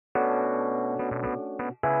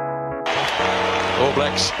All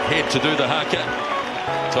Blacks head to do the haka.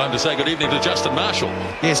 Time to say good evening to Justin Marshall.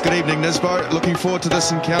 Yes, good evening, Nisbo. Looking forward to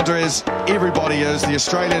this encounter, as everybody is. The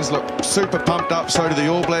Australians look super pumped up, so do the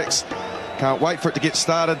All Blacks. Can't wait for it to get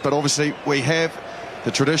started, but obviously we have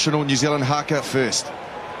the traditional New Zealand haka first.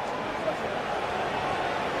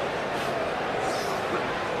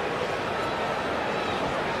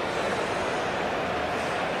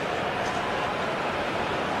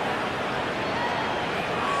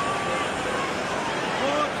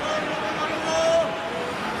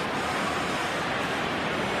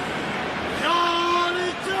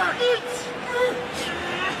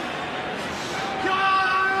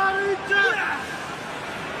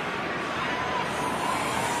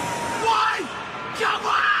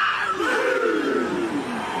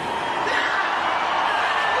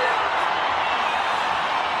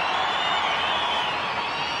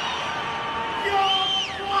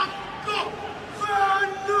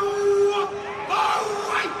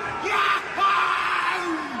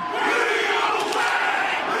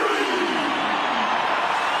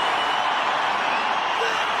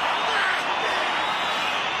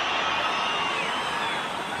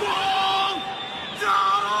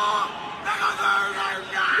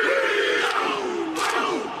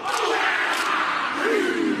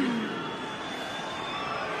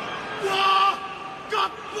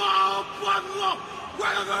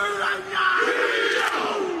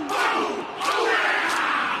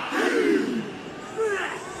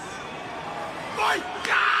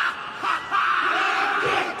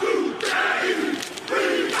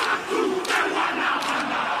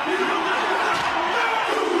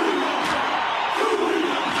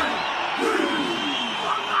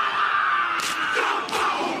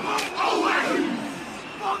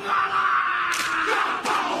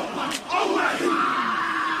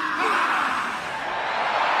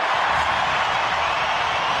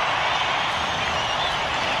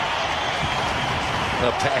 A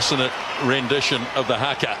passionate rendition of the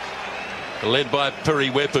haka, led by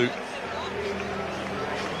Piriwepu.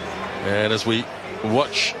 And as we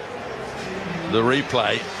watch the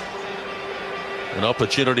replay, an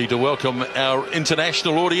opportunity to welcome our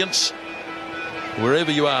international audience,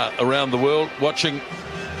 wherever you are around the world, watching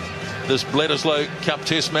this Bledisloe Cup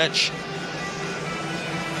Test match.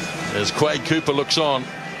 As Quade Cooper looks on,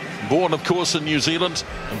 born of course in New Zealand,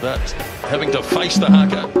 but having to face the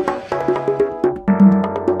haka